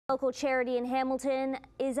Local charity in Hamilton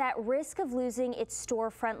is at risk of losing its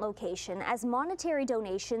storefront location as monetary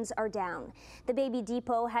donations are down. The Baby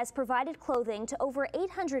Depot has provided clothing to over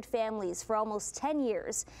 800 families for almost 10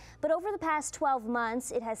 years. But over the past 12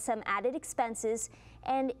 months, it has some added expenses,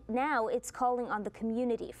 and now it's calling on the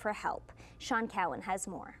community for help. Sean Cowan has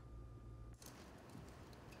more.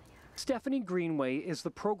 Stephanie Greenaway is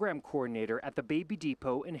the program coordinator at the Baby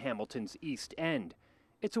Depot in Hamilton's East End.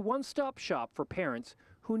 It's a one-stop shop for parents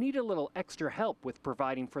who need a little extra help with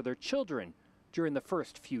providing for their children during the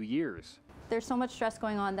first few years. There's so much stress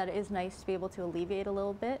going on that it is nice to be able to alleviate a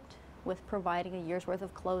little bit with providing a year's worth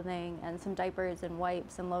of clothing and some diapers and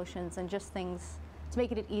wipes and lotions and just things to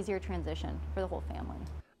make it an easier transition for the whole family.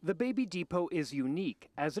 The Baby Depot is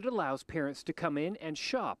unique as it allows parents to come in and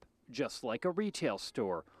shop just like a retail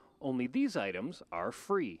store, only these items are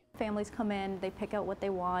free. Families come in, they pick out what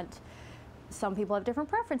they want. Some people have different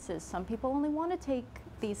preferences. Some people only want to take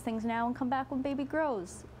these things now and come back when baby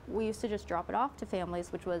grows. We used to just drop it off to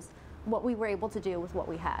families, which was what we were able to do with what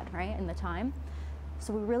we had, right, in the time.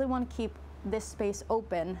 So we really want to keep this space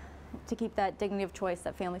open to keep that dignity of choice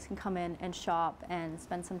that families can come in and shop and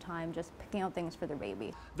spend some time just picking out things for their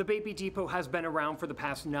baby. The Baby Depot has been around for the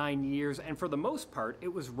past 9 years, and for the most part,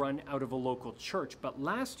 it was run out of a local church. But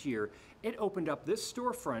last year, it opened up this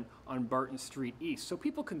storefront on Barton Street East, so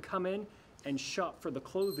people can come in and shop for the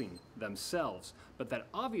clothing themselves. But that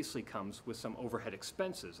obviously comes with some overhead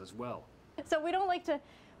expenses as well. So we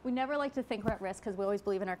never like to think we're at risk because we always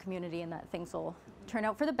believe in our community and that things will turn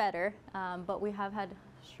out for the better. But we have had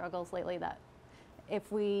struggles lately that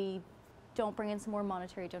if we don't bring in some more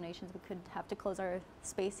monetary donations, we could have to close our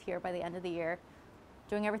space here by the end of the year.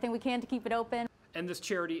 Doing everything we can to keep it open. And this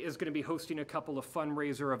charity is going to be hosting a couple of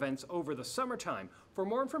fundraiser events over the summertime. For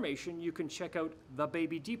more information, you can check out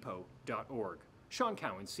thebabydepot.org. Sean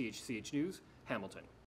Cowan, CHCH News, Hamilton.